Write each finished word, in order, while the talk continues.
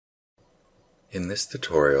In this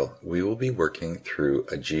tutorial, we will be working through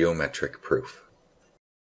a geometric proof.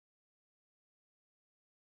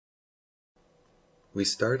 We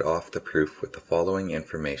start off the proof with the following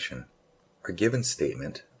information: our given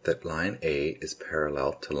statement that line A is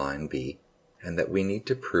parallel to line B, and that we need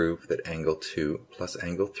to prove that angle 2 plus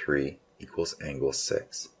angle 3 equals angle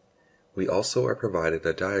 6. We also are provided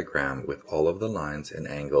a diagram with all of the lines and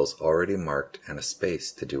angles already marked and a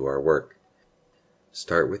space to do our work.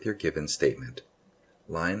 Start with your given statement.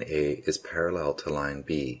 Line A is parallel to line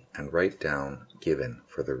B, and write down given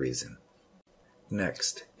for the reason.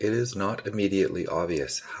 Next, it is not immediately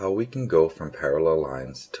obvious how we can go from parallel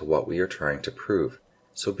lines to what we are trying to prove,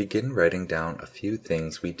 so begin writing down a few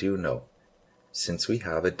things we do know. Since we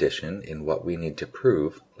have addition in what we need to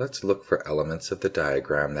prove, let's look for elements of the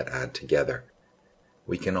diagram that add together.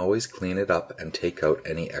 We can always clean it up and take out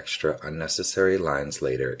any extra unnecessary lines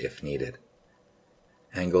later if needed.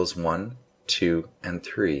 Angles 1, 2, and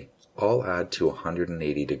 3 all add to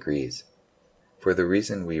 180 degrees. For the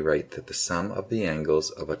reason we write that the sum of the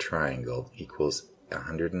angles of a triangle equals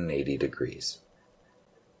 180 degrees.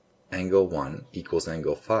 Angle 1 equals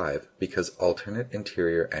angle 5 because alternate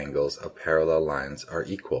interior angles of parallel lines are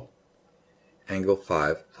equal. Angle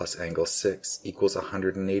 5 plus angle 6 equals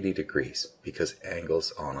 180 degrees because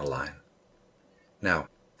angles on a line. Now,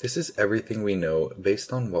 this is everything we know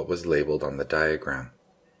based on what was labeled on the diagram.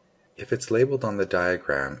 If it's labeled on the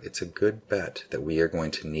diagram, it's a good bet that we are going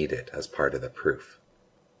to need it as part of the proof.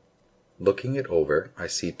 Looking it over, I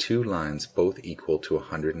see two lines both equal to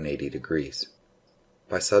 180 degrees.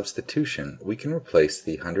 By substitution, we can replace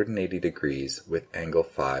the 180 degrees with angle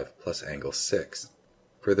 5 plus angle 6.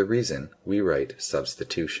 For the reason, we write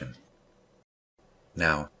substitution.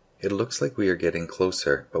 Now, it looks like we are getting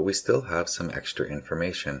closer, but we still have some extra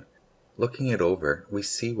information. Looking it over, we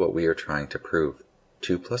see what we are trying to prove.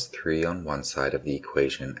 2 plus 3 on one side of the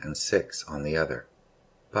equation and 6 on the other.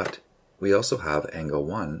 But we also have angle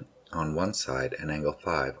 1 on one side and angle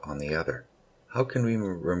 5 on the other. How can we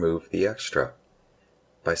remove the extra?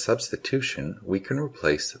 By substitution, we can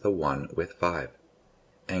replace the 1 with 5.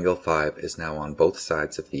 Angle 5 is now on both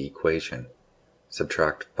sides of the equation.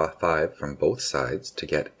 Subtract 5 from both sides to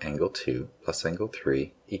get angle 2 plus angle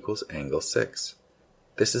 3 equals angle 6.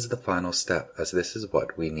 This is the final step, as this is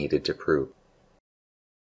what we needed to prove.